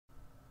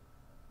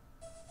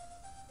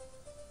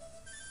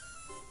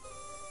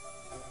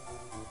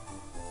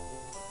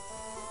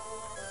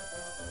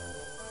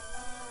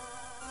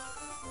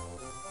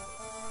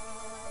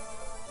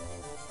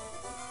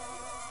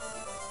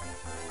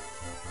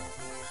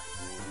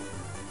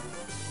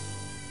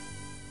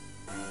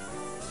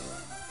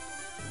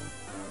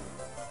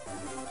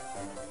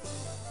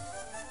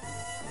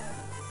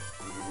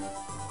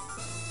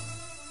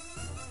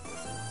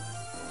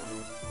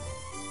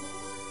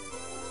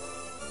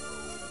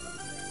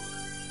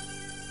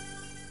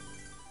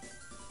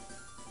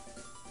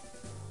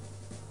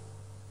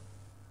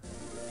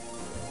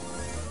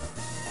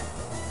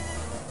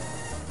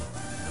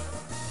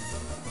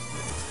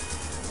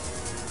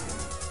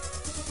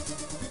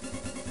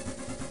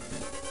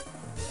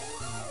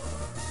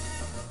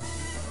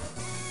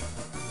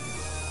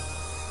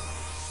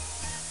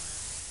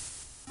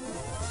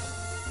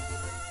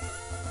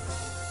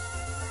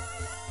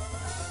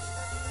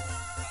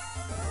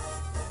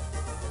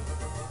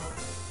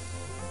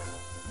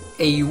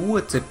Hey,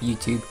 what's up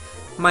YouTube?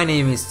 My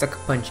name is Sucker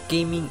Punch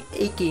Gaming,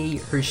 aka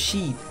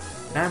Hershey,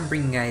 and I'm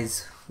bringing you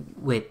guys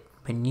with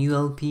my new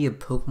LP of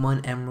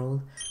Pokemon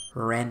Emerald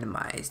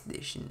Randomized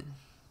Edition.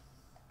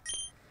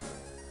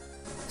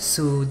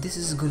 So this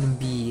is gonna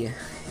be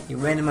a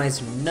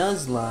randomizer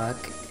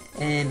Nuzlocke,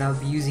 and I'll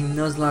be using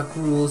Nuzlocke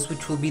Rules,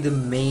 which will be the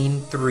main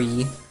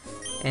three,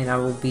 and I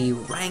will be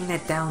writing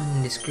that down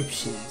in the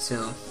description.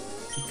 So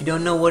if you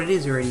don't know what it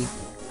is already, you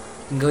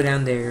can go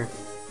down there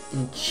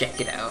and check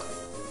it out.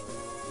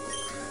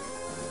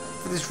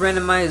 For this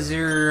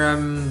randomizer,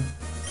 I'm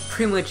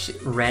pretty much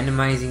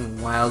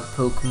randomizing wild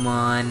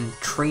Pokemon,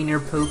 trainer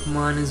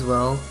Pokemon as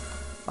well.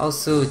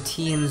 Also,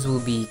 TMs will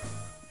be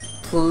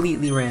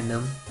completely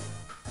random.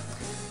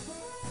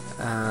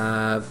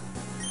 I'm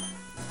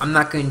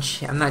not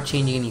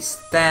changing any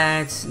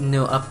stats,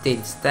 no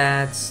updated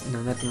stats,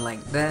 no nothing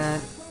like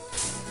that.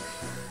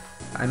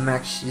 I'm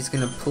actually just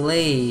gonna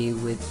play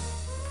with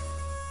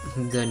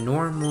the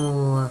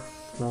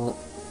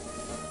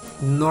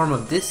norm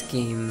of this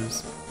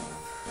game's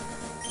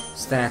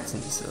stats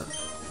and stuff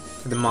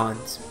for the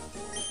mods.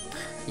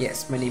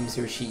 Yes, my name is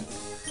Hershey.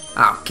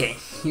 Okay,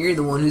 you're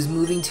the one who's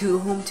moving to a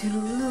hometown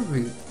of Little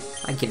Root.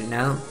 I get it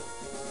now.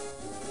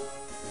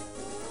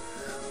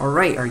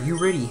 Alright, are you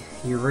ready?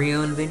 Your very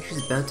own adventure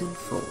is about to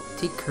unfold.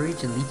 Take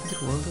courage and leap into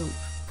the world of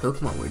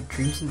Pokemon, where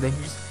dreams,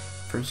 adventures,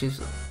 friendships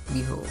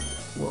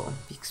will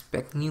be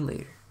expecting you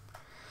later.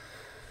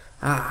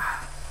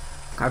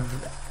 I've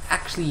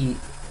actually,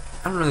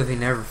 I don't know if I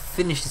never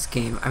finished this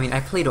game. I mean, I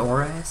played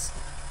Auras.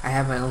 I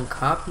have my own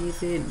copy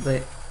of it,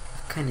 but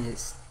kind of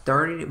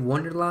started it,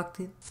 wonderlocked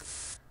it.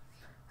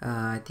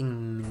 I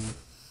think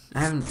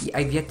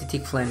I've yet to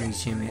take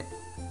Flannery's gym yet.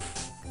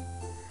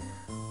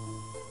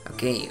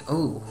 Okay,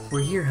 oh,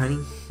 we're here,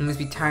 honey. You must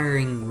be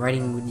tiring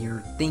riding with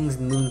your things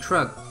in the moon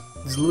truck.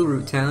 This is Little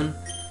Root Town.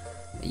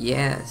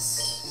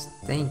 Yes,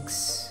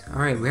 thanks.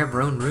 Alright, we have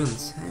our own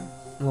rooms.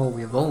 Well,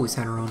 we have always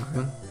had our own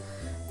room.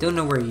 Don't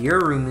know where your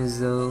room is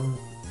though,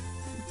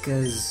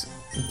 because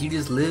do you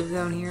just live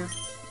down here?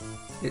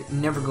 You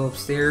never go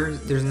upstairs?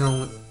 There's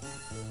no,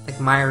 like,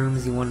 my room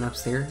is the one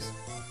upstairs?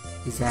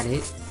 Is that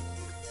it?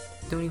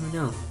 Don't even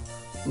know.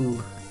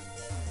 Ooh.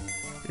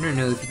 I don't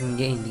know if you can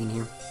get anything in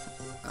here.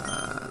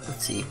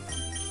 Let's see.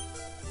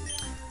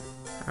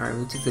 Alright,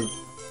 we'll take the...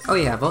 Oh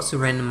yeah, I've also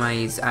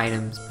randomized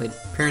items, but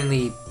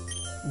apparently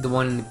the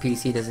one in the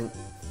PC doesn't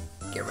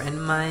get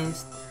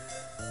randomized.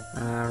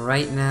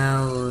 Right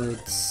now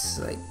it's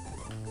like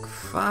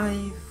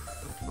 5...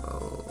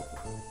 Oh,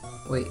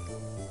 wait.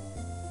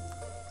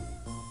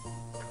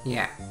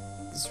 Yeah,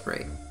 that's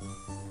right.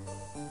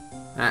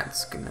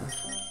 That's good enough.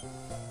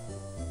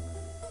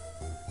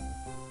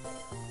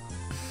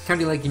 How do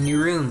you like your new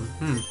room?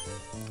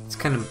 It's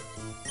kind of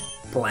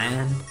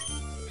bland.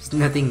 There's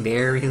nothing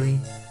there really.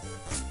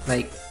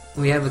 Like,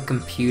 we have a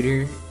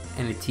computer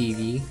and a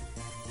TV,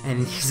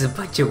 and there's a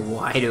bunch of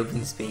wide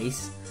open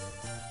space.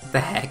 What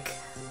the heck?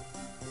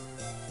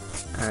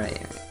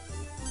 Alright.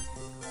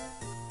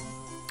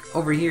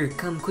 Over here,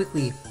 come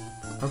quickly.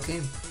 Okay.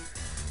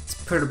 It's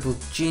Portable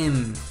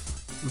Gym.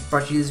 We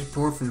brought you this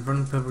report from the front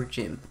of the Portable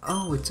Gym.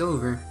 Oh, it's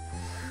over.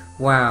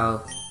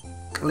 Wow.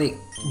 Like,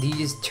 do you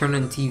just turn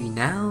on TV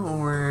now,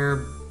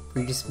 or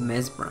were you just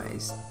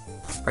mesmerized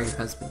by your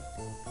husband?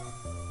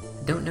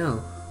 I don't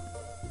know.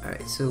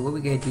 Alright, so what we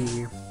gotta do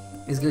here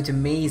is go to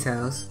May's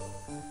house,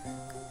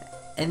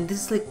 and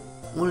this is like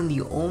one of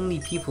the only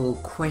people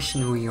who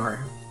question who you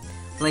are.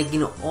 Like,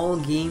 in all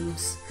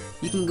games,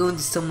 you can go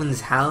into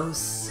someone's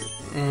house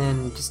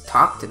and just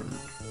talk to them.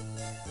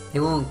 They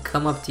won't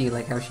come up to you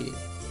like how she did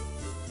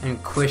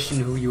and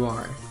question who you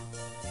are.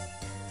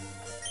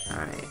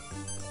 Alright.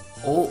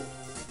 Oh,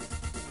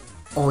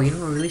 you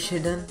know what we really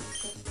should have done?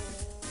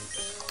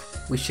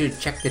 We should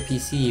have checked the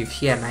PC if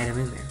she had an item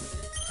in there.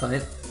 But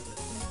I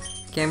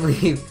can't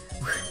believe,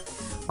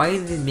 why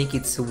did it make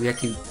it so we have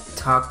to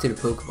talk to the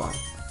Pokeball?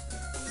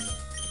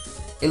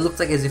 It looks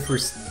like as if we're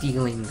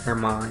stealing her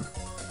mod.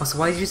 Also,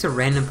 why is there just a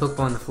random Pokeball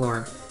on the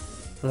floor?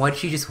 Why did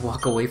she just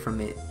walk away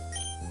from it?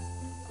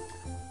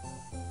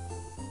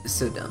 It's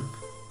so dumb.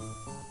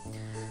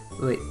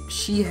 Wait,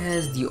 she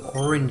has the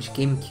orange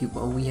GameCube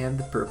while we have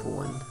the purple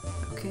one.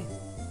 Okay.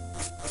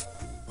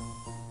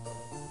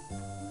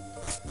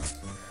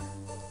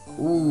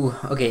 Ooh,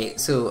 okay,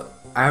 so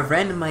I've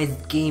randomized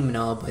the game and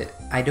all, but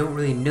I don't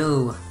really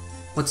know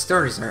what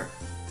starters are.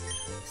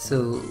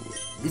 So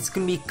it's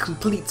gonna be a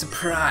complete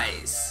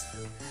surprise.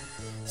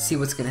 See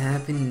what's gonna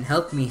happen and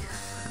help me.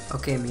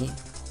 Okay, mate.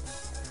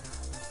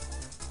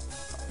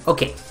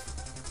 Okay.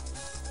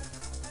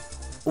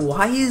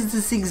 Why is the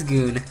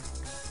Zigzagoon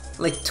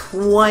like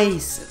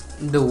twice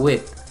the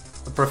width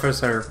of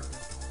Professor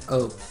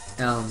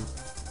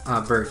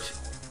Birch?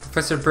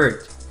 Professor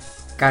Birch.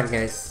 God,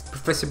 guys,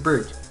 Professor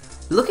Birch.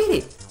 Look at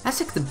it! That's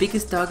like the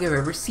biggest dog I've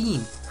ever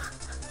seen.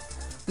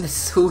 That's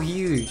so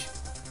huge.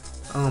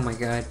 Oh my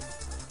god.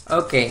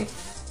 Okay.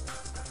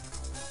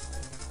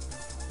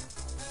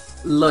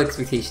 Low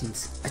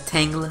expectations. A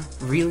Tangela?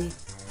 Really?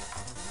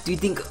 Do you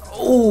think...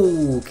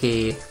 Oh,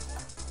 okay.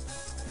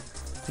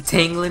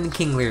 Tangler and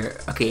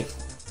Kingler. Okay.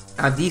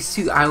 These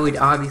two, I would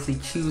obviously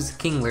choose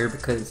Kingler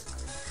because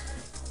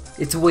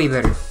it's way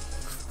better.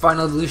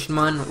 Final Evolution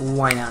Mon,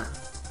 why not?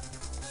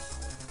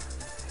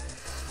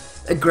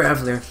 A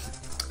Graveler.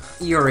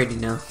 You already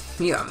know.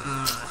 Yeah.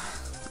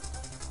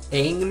 It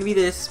ain't gonna be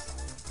this.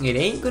 It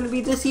ain't gonna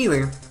be this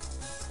either.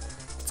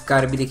 It's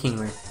gotta be the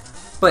Kingler.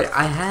 But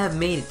I have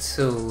made it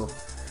so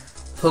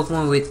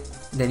Pokemon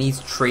that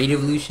needs trade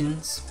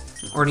evolutions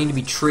or need to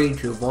be traded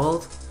to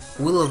evolve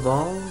will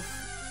evolve.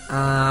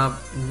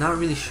 Not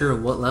really sure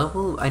what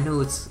level. I know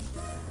it's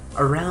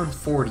around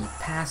 40,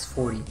 past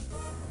 40.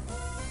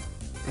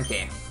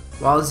 Okay.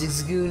 While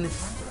Zigzagoon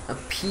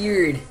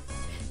appeared,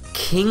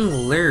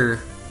 Kingler.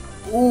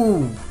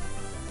 Ooh,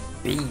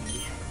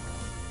 baby.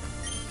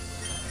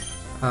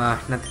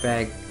 Not the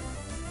bag.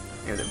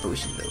 Yeah, the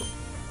potion though.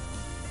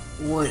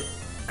 What?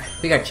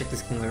 We gotta check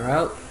this Kingler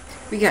out.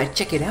 We gotta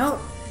check it out.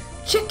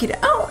 Check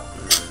it out.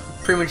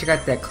 Pretty much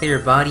got that clear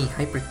body,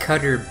 hyper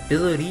cutter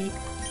ability.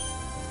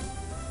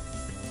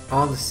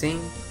 All the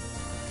same.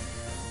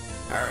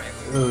 Alright,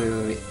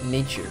 wait.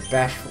 Nature,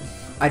 bashful.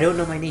 I don't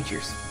know my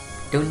natures.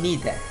 Don't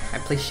need that. I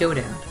play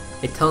Showdown.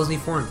 It tells me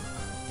for me.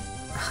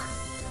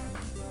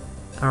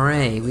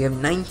 Alright, we have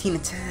 19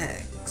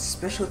 attacks.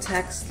 Special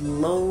attacks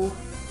low.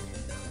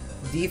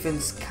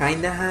 Defense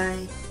kinda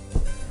high.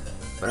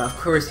 But of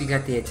course you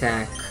got the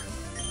attack.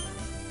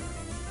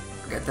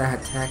 Got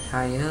that attack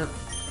high up.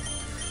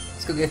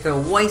 Let's go get the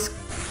Weiss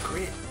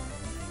Grit.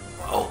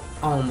 Oh,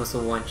 almost a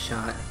one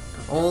shot.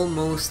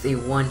 Almost a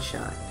one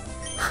shot.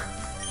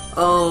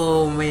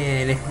 Oh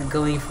man,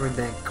 going for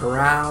that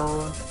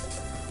growl.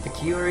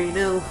 Like you already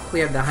know, we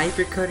have the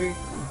Hyper Cutter.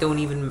 Don't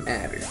even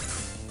matter.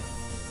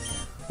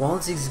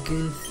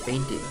 Zigzagoon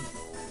fainted.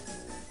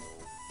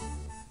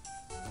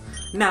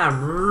 Now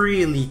I'm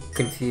really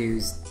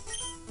confused.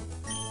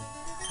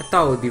 I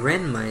thought it would be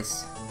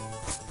randomized.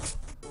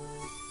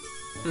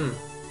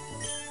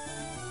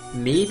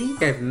 Maybe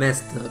I've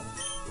messed up.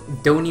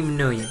 Don't even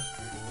know yet.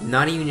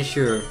 Not even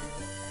sure.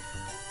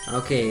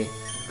 Okay.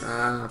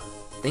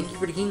 Thank you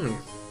for the Kingler.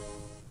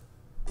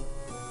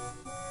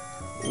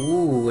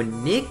 Ooh,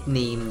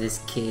 nickname this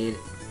kid.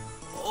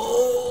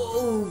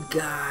 Oh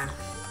god.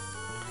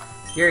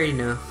 You already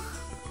know.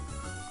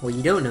 Well,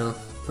 you don't know,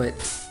 but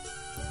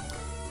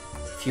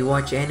if you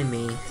watch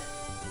anime,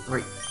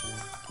 right?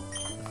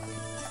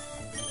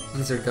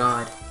 He's our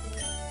god.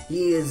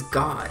 He is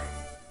God.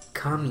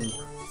 Kami.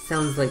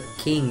 Sounds like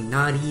king,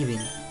 not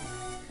even.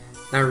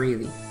 Not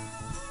really.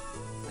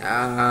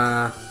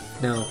 No.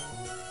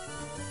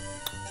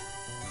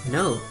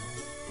 No.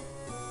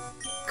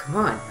 Come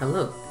on,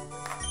 hello.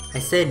 I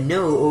said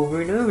no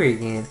over and over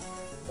again.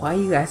 Why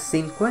you ask the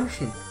same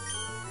question?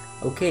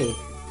 Okay,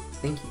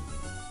 thank you.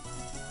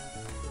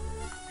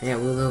 Yeah,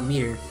 we'll go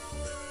meet her.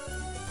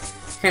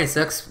 Kinda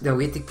sucks that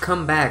we have to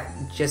come back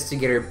just to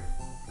get her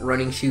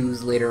running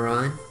shoes later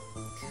on.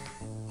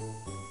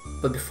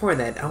 But before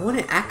that, I want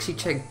to actually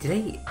check, did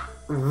I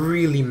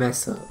really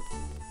mess up?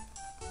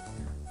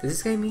 Does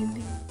this guy mean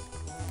anything?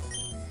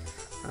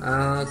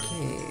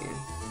 Okay.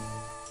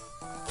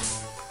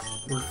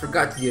 What I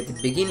forgot to do at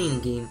the beginning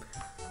of the game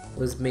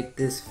was make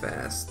this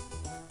fast.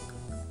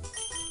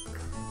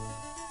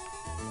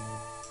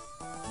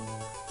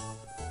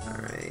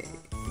 Alright.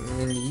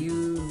 And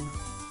you...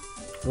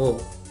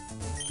 Whoa.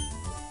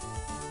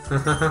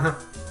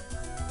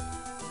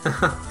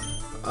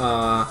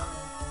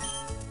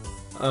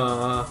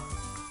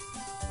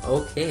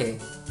 Okay.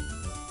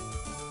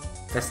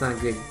 That's not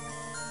good.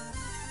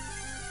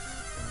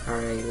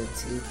 Alright,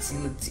 let's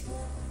see.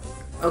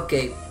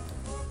 Okay.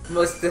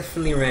 Most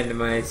definitely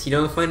randomized. You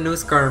don't find no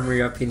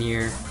Skarmory up in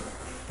here.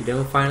 You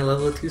don't find a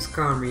level 2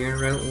 Skarmory on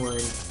Route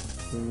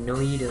 1. No,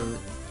 you don't.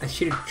 I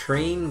should have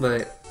trained,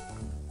 but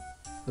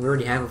we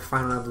already have a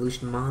final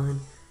evolution mod.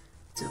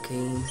 It's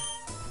okay.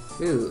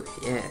 Ooh,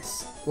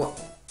 yes. What?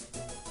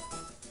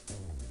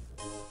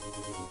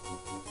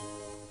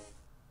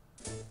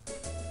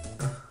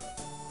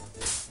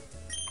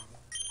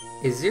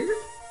 Is there?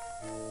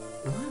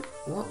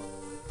 What?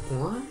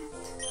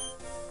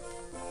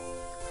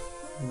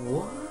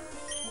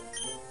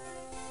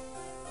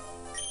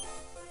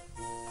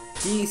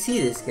 Do you see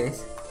this,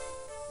 guys?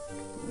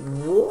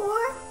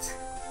 What?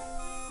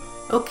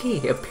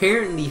 Okay,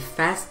 apparently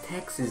fast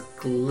text is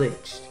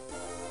glitched.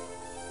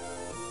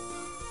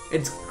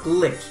 It's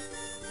glitched.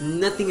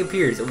 Nothing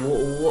appears.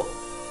 What?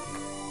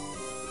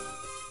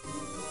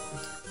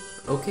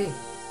 Okay.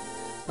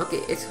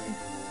 Okay, it's okay.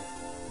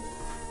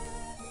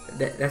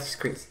 That's just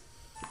crazy.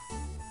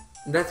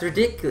 That's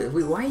ridiculous.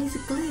 Wait, why is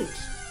it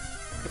glitched?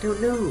 I don't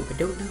know.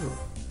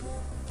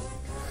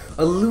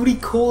 A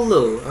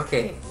Ludicolo.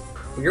 Okay.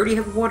 We already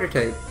have a water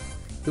type.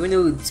 Even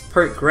though it's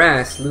part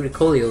grass,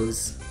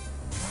 Ludicolo's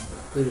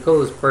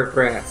part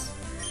grass.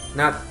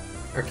 Not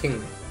our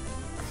kingdom.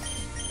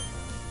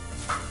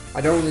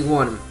 I don't really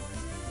want him.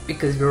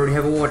 Because we already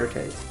have a water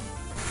type.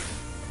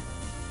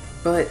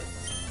 But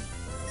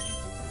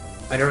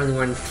I don't really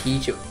want to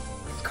teach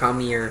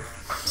Kami or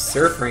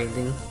Surf or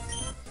anything.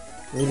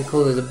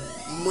 Ludicolo is a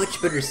much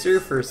better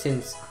surfer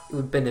since it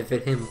would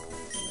benefit him.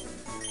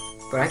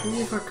 But I can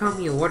give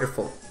Arkami a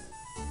waterfall.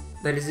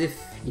 That is if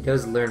he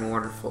does learn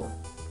waterfall.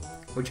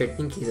 Which I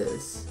think he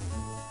does.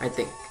 I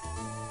think.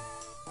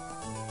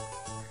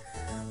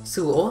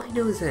 So all I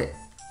know is that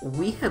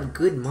we have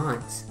good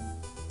mods.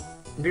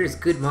 There's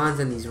good mods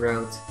on these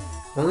routes.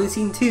 I've only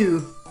seen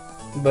 2,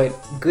 but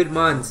good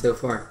mods so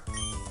far.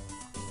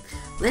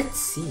 Let's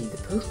see, the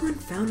Pokemon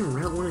found on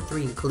Route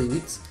 103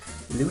 includes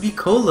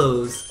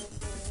Ludicolo's.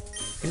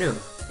 I know,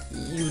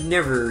 you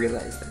never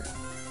realized that.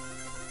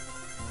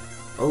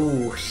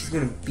 Oh, she's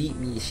gonna beat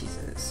me, she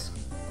says.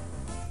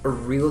 A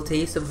real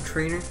taste of a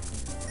trainer?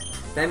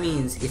 That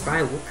means if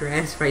I whoop her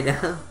ass right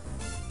now,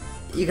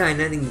 you got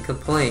nothing to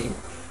complain.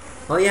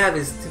 All you have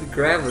is 2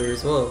 Graveler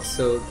as well,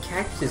 so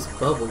catch this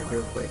bubble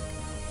real quick.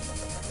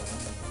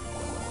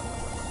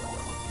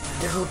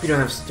 I hope you don't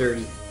have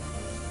Sturdy.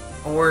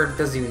 Or it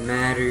doesn't even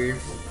matter.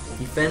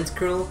 Defense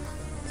Curl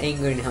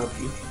ain't gonna help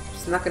you.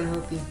 It's not gonna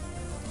help you.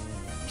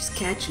 Just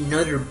catch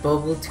another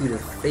bubble to the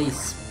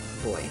face,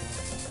 boy.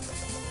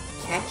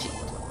 Catch it.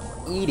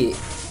 Eat it.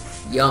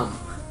 Yum.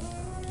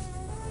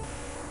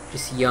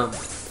 Just yum.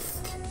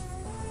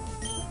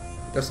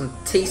 There's some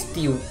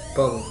tasty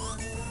bubbles.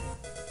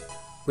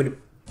 With a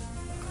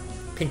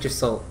pinch of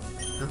salt.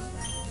 Huh?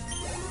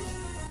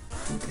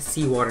 The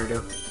seawater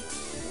though.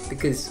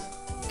 Because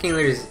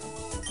Kingler's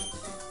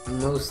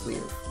mostly,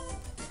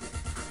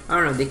 I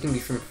don't know, they can be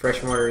from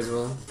fresh water as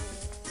well.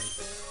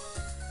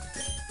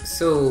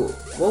 So,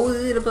 what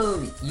was it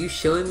about you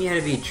showing me how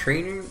to be a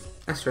trainer?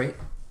 That's right.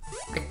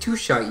 I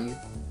 2-shot you.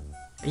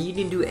 And you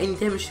didn't do any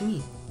damage to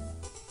me.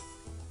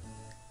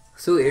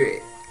 So,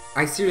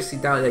 I seriously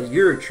thought that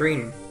you're a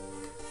trainer.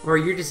 Or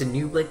you're just a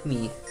noob like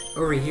me.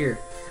 Over here.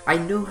 I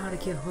know how to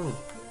get home.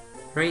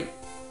 Right?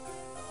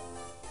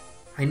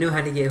 I know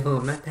how to get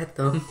home, not that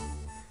dumb.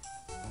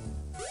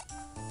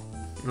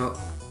 Oh.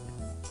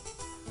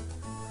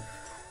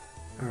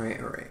 Alright.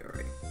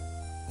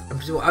 I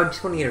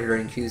just want to get a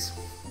running shoes.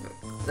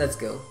 Let's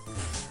go.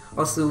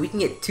 Also, we can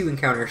get 2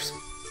 encounters.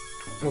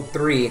 Well,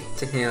 3,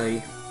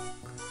 technically.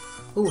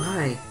 Oh,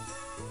 hi.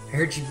 I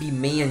heard you beat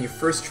May on your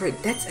first try.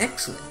 That's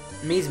excellent.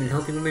 May's been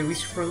helping with my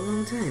research for a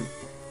long time.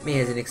 May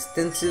has an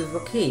extensive...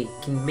 Okay,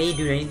 can May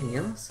do anything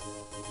else?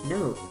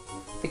 No.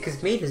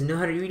 Because May doesn't know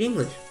how to read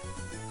English.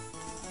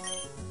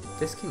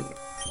 Just kidding.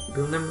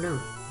 We'll never know.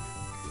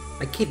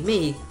 My kid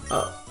May...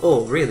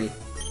 oh, really?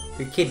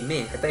 Your kid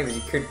May? I thought it was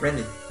your kid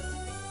Brendan.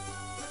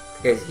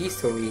 Because he's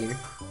totally here.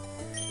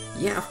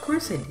 Yeah, of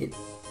course I did.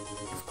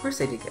 Of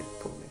course I did get a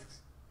Pokédex.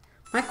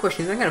 My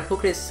question is, I got a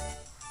Pokédex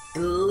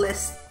in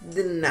less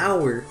than an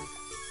hour.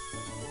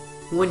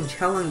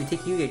 How long did it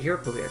take you to get your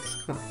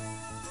Pokédex? Come on.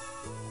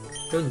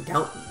 Don't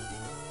doubt me.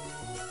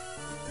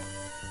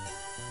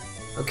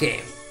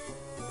 Okay.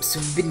 So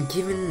we've been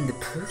given the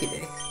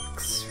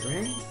Pokédex,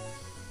 right?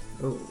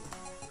 Oh.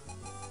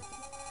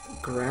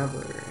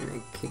 Graveler and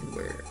a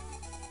Kingler.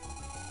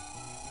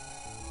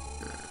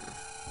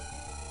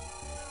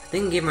 I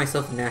think I gave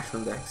myself a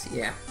national dex.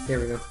 Yeah, there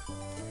we go.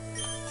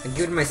 I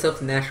given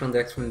myself a national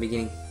dex from the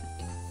beginning.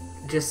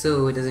 Just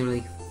so it doesn't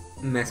really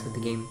mess with the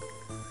game.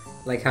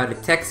 Like how the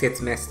text gets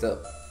messed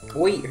up.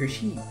 Wait,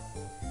 Hershey.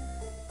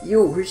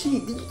 Yo, Hershey,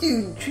 did you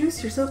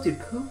introduce yourself to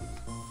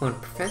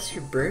Pokemon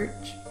Professor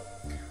Birch?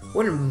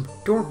 What an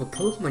adorable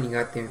Pokemon you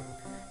got there.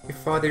 Your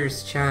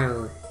father's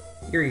child.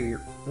 You're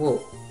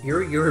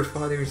your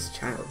father's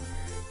child.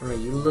 Alright,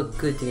 you look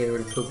good together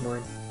with a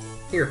Pokemon.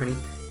 Here, honey.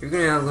 You're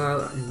gonna go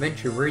out and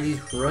venture. Wear these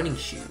running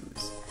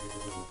shoes.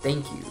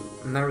 Thank you.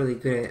 I'm not really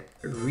good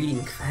at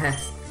reading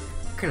fast.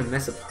 I kind of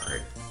mess up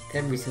hard.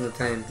 Every single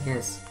time,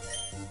 yes.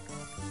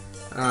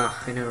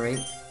 Ah, I know, right?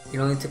 It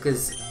only took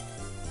us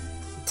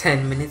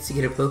 10 minutes to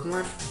get a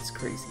Pokemon? That's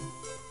crazy.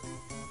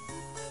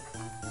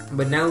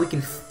 But now we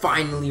can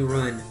finally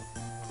run.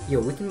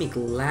 Yo, we can make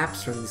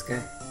laps from this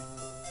guy.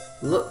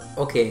 Look,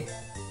 okay.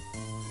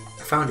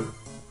 I found it.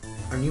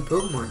 Our new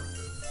Pokemon.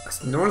 A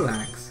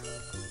Snorlax.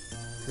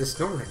 There's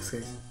a Snorlax,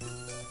 guys.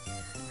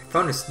 I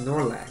found a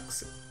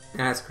Snorlax.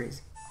 Nah, that's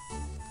crazy.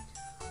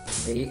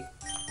 Wait.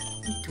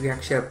 Do we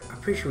actually have... I'm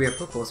pretty sure we have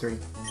Pokeballs already.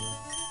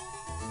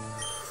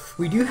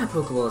 We do have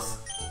Pokeballs.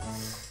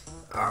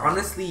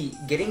 Honestly,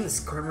 getting the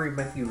Skarmory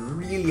might be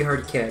really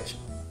hard to catch.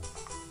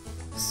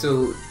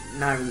 So,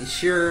 not really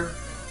sure.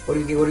 What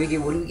do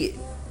we get?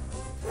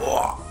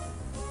 Oh.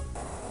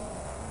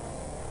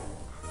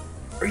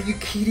 Are you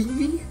kidding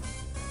me?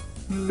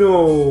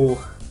 No.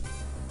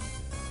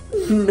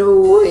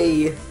 No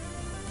way.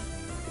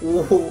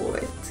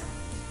 What?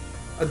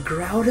 A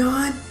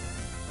Groudon?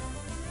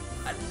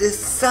 This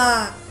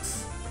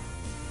sucks.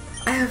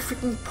 I have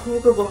freaking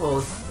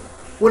Pokeballs.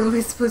 What am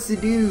I supposed to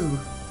do?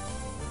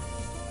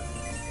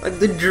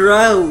 The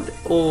drought.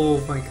 Oh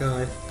my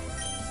god.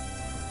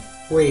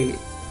 Wait.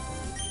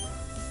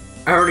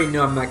 I already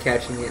know I'm not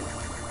catching it.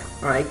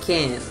 Or I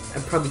can. I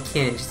probably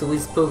can. Just to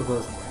waste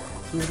Pokeballs.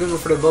 I'm just gonna go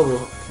for the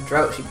bubble.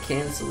 Drought should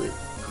cancel it.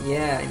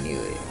 Yeah, I knew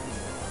it.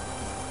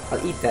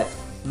 I'll eat that.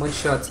 One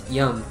shot.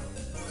 Yum.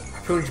 I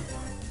pretty much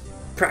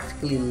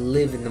practically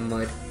live in the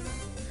mud.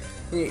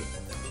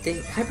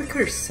 Dang, Hyper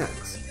Cutter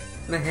sucks.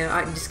 What the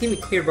hell? Just give me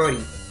clear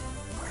body.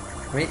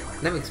 Right?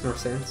 That makes more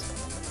sense.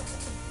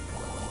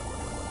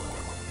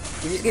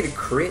 You just get a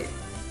crit.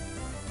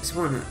 Just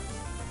wanna...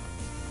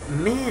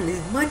 Man,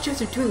 these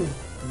mudjets are doing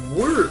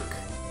work.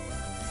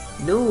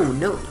 No,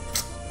 no.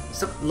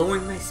 Stop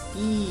lowering my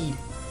speed.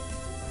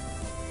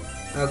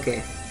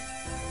 Okay.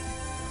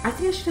 I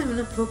think I should have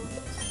enough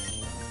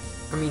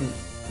Pokeballs. I mean,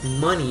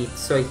 money,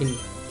 so I can,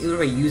 even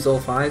if I use all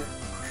 5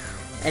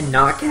 and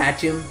not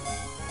catch him,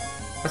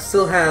 I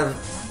still have...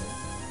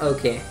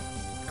 Okay.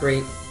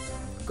 Great.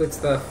 Good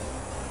stuff.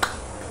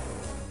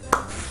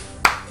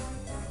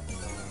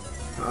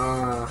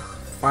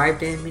 5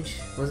 damage,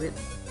 was it?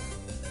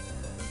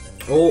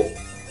 Oh!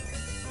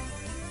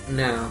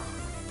 No.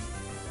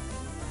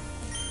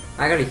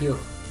 I gotta heal.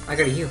 I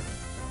gotta heal.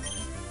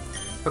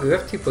 Okay, we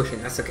have 2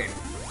 potions, that's okay.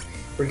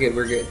 We're good,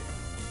 we're good.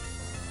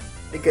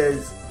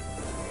 Because...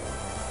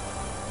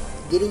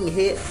 Getting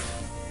hit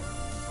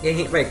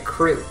by a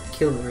crit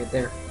killed me right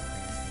there.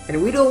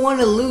 And we don't want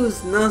to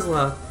lose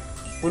Nuzlocke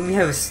when we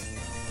have a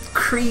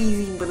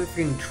crazy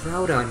motherfucking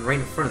Droughton right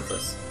in front of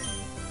us.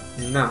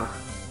 Nah.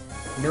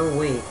 No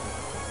way.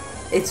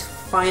 It's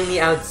finally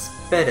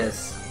outsped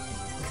us.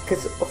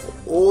 Because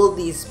of all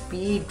these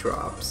speed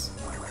drops.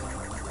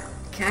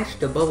 Catch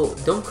the bubble.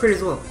 Don't crit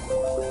as well.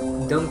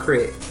 Don't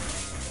crit.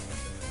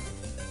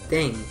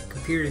 Dang,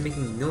 computer is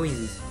making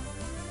noises.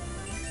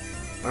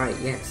 Alright,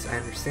 yes, I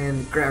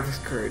understand the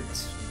graphics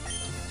cards.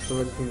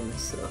 Selecting and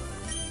stuff.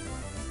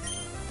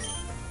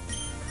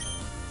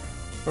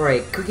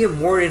 Alright, could get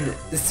more than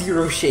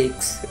 0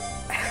 shakes.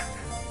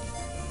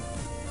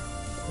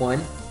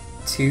 1,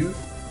 2.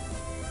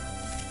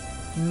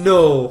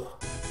 No.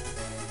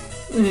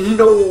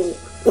 No.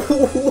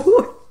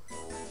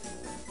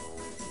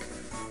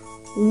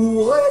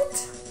 What?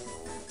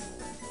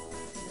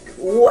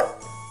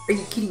 What? Are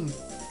you kidding me?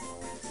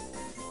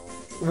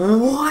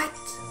 What?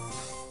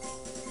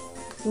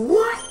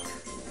 What?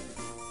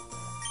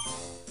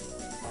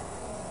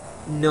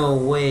 No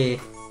way.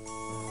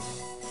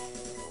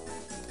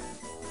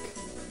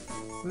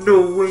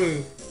 No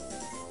way.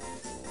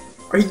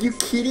 Are you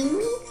kidding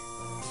me?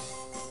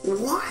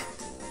 What?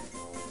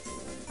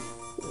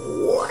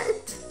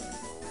 What?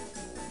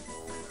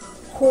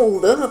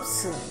 Hold up,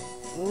 son.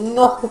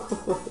 No.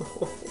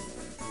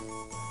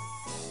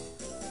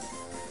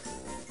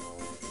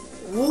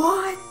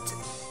 What?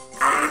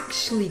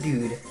 Actually,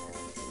 dude.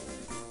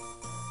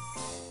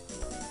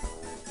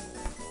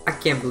 I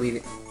can't believe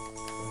it.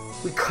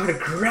 We caught a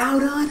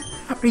Groudon?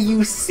 Are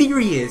you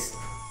serious?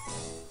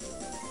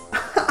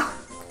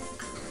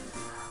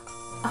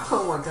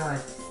 Oh my god.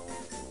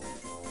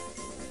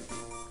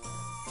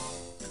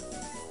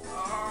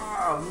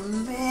 Oh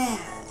man.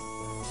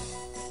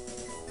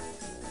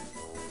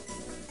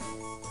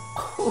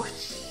 Oh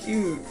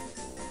shoot.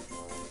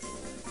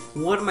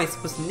 What am I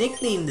supposed to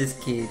nickname this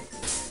kid?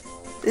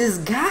 This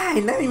guy,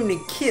 not even a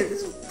kid.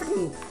 This is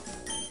freaking...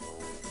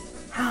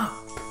 How?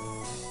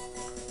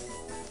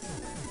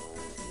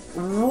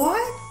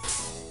 What?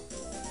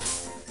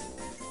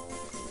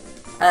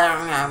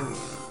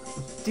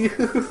 Dude.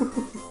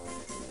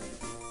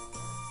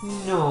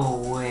 No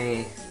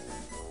way.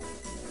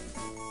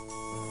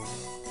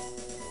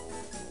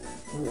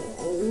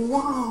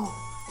 Whoa.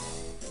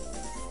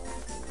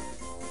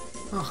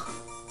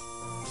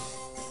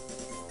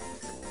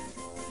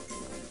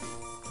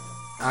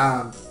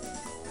 Oh.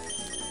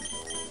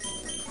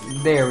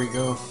 There we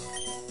go.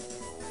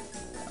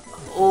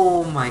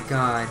 Oh my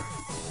god.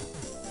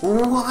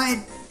 What?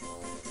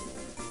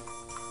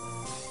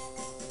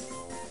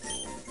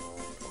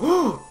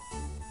 Oh!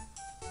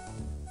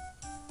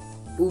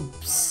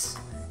 Oops.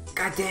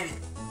 God damn it.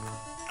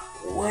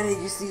 Why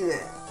did you see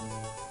that?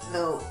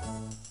 No.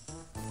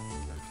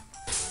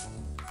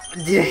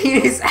 Did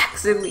I just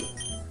accidentally...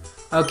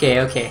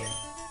 Okay, okay.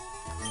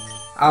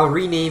 I'll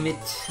rename it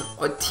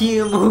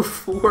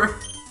TMO4.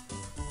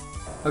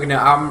 Okay, no,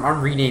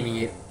 I'm renaming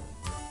it.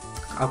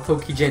 I'll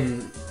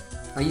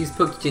use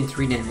Pokegen to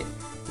rename it.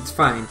 It's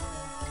fine.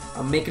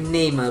 I'll make a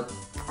name up.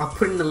 I'll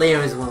put it in the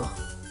layout as well.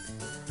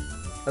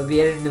 I'll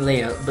be editing the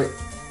layout, but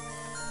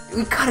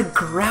we got a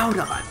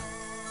Groudon.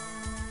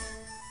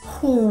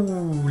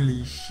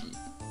 Holy shit.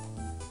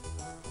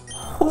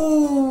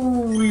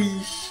 Holy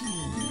shit.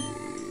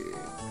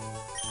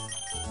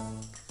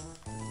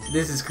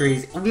 This is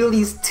crazy. We only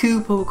used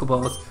 2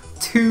 Pokeballs.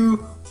 2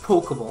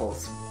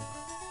 Pokeballs.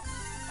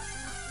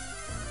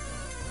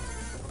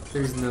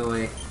 There's no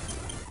way.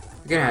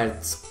 We're gonna have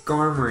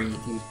Skarmory,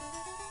 dude.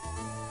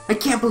 I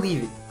can't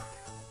believe it.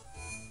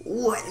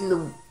 What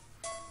in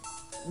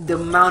the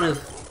amount of...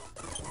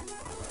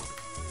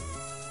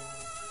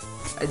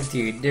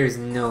 dude, there's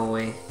no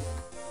way.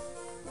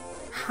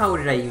 How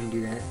did I even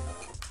do that?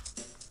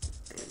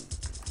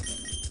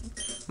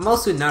 I'm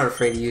also not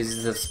afraid to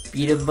use the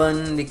speed up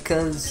button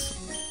because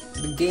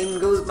the game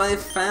goes by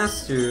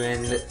faster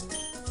and,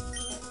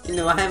 you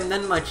know, I haven't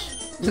done much.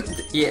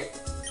 Yeah.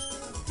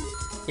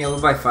 Yeah,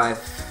 we're by 5.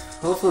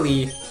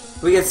 Hopefully,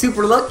 we get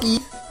super lucky.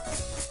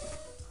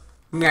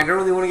 I mean, I don't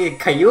really want to get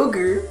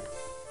Kyogre.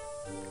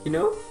 You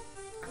know?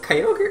 A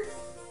Kyogre?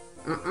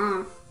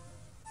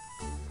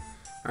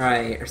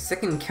 Alright, our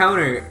second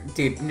encounter.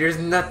 Dude, there's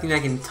nothing I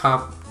can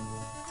top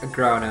a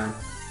Groudon.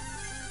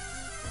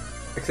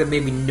 Except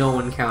maybe no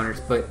encounters,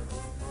 but...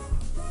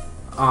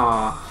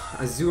 Ah,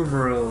 a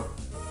Azumarill.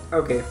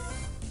 Okay.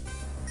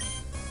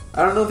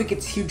 I don't know if it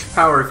gets huge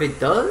power. If it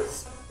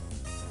does,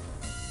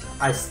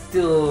 I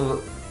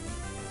still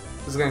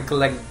was gonna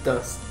collect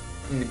dust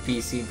in the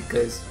PC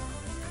because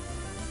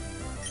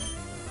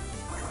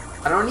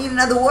I don't need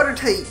another water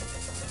type.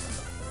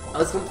 I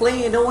was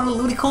complaining I don't want a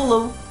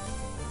Ludicolo,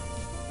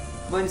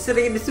 but instead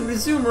I get a Super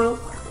Azumarill.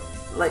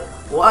 Like,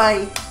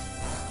 why?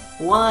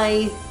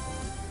 Why?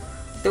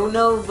 Don't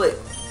know, but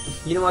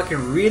you know I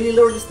can really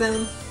lower this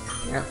down?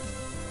 Yep.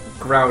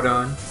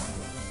 Groudon.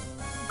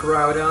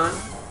 Groudon.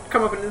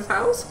 Come up in this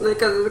house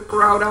because of the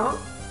Groudon.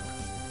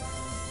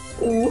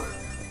 Ooh.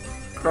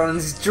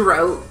 Groudon's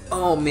drought.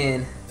 Oh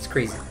man, it's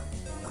crazy.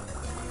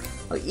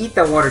 I'll eat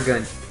that water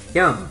gun.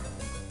 Yum.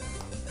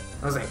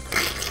 I was like,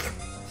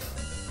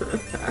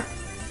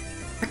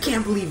 I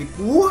can't believe it.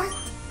 What?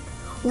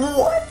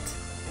 What?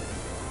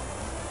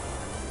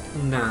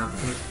 Nah.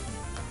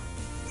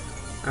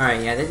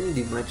 Alright, yeah, that didn't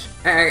do much.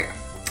 Alright,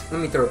 let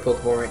me throw a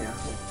Pokeball right now.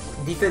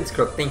 Defense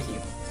Croak, thank you.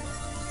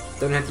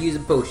 Don't have to use a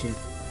potion.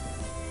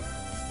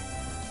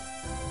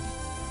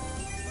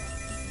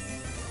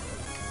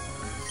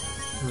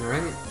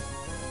 Alright.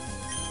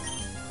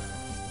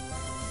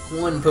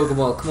 One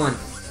Pokeball, come on.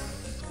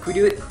 Can we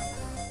do it?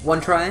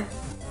 One try?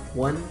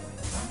 One?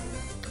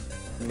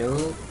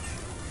 No.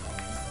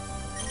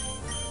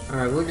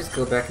 Alright, we'll just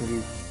go back and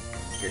do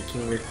your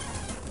Kingler.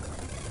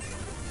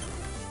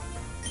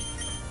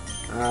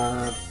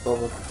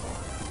 Bubble.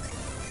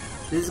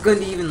 This is going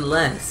to be even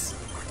less.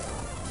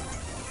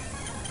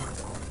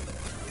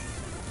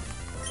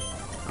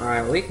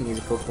 Alright, well, we can use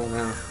a Pokeball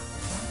now.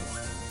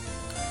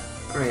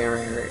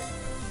 Alright.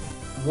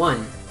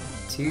 1,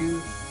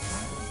 2.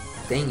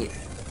 Dang it.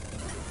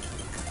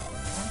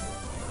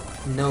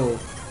 No.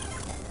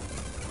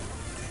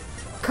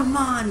 Come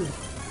on!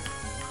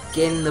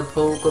 Get in the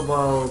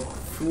Pokeball,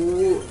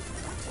 fool.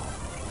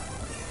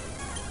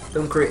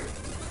 Don't crit.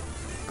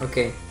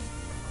 Okay.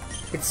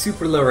 It's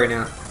super low right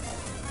now.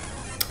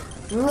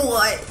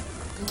 What?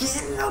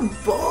 Get in the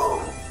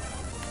ball!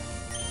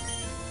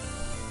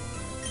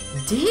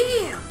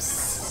 Damn!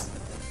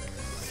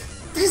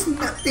 There's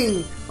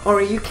nothing!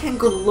 Alright, you can't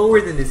go lower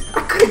than this.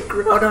 I could have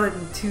Groudon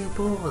in 2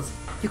 balls.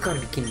 You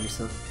gotta be kidding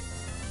yourself.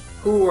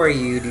 Who are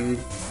you, dude?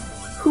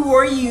 Who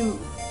are you?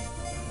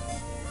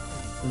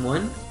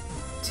 1,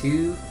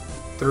 2,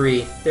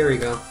 3. There we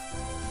go.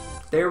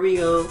 There we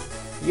go.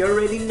 You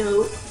already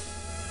know.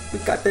 We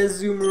got that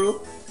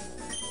Azumarill.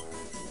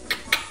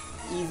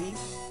 Easy.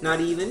 Not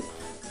even.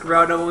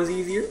 Groudon was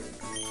easier.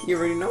 You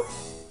already know.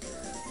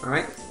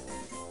 Alright.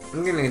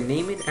 I'm gonna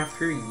name it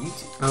after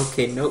YouTube.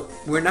 Okay, nope.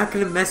 We're not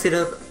gonna mess it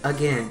up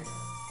again.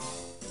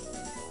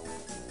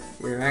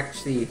 We're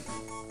actually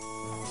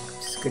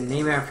just gonna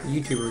name it after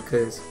YouTuber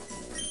because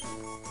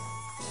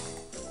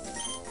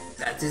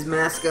that's his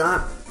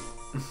mascot.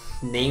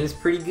 Name's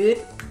pretty good.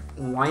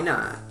 Why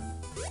not?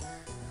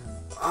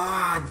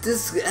 Ah,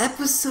 this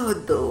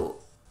episode though.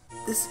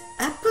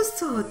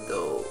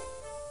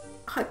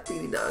 Hot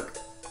diggity dog.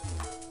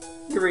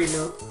 You already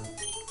know.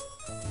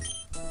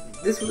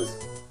 This was,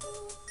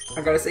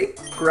 I gotta say,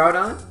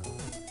 Groudon.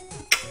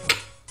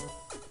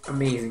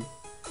 Amazing.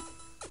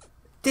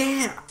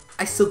 Damn!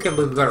 I still can't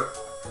believe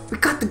we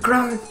got the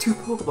Groudon 2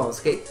 Pokeballs,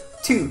 okay?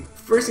 2.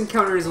 First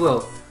encounter as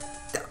well.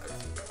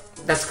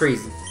 That's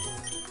crazy.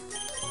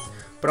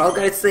 But all I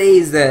gotta say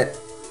is that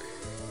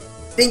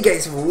thank you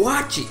guys for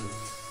watching.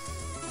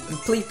 We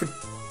played for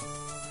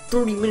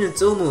 30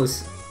 minutes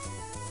almost.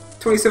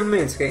 27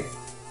 minutes, okay?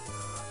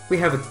 We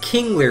have a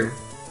Kingler,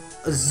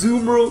 a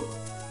Azumarill,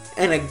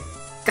 and a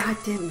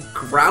goddamn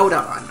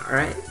Groudon,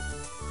 alright?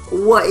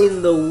 What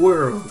in the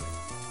world?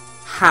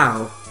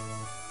 How?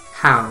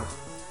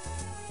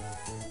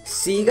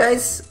 See you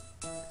guys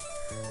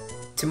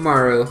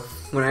tomorrow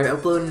when I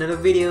upload another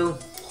video.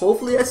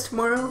 Hopefully that's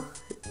tomorrow.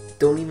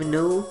 Don't even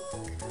know.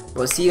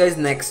 But see you guys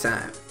next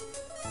time.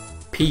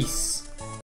 Peace.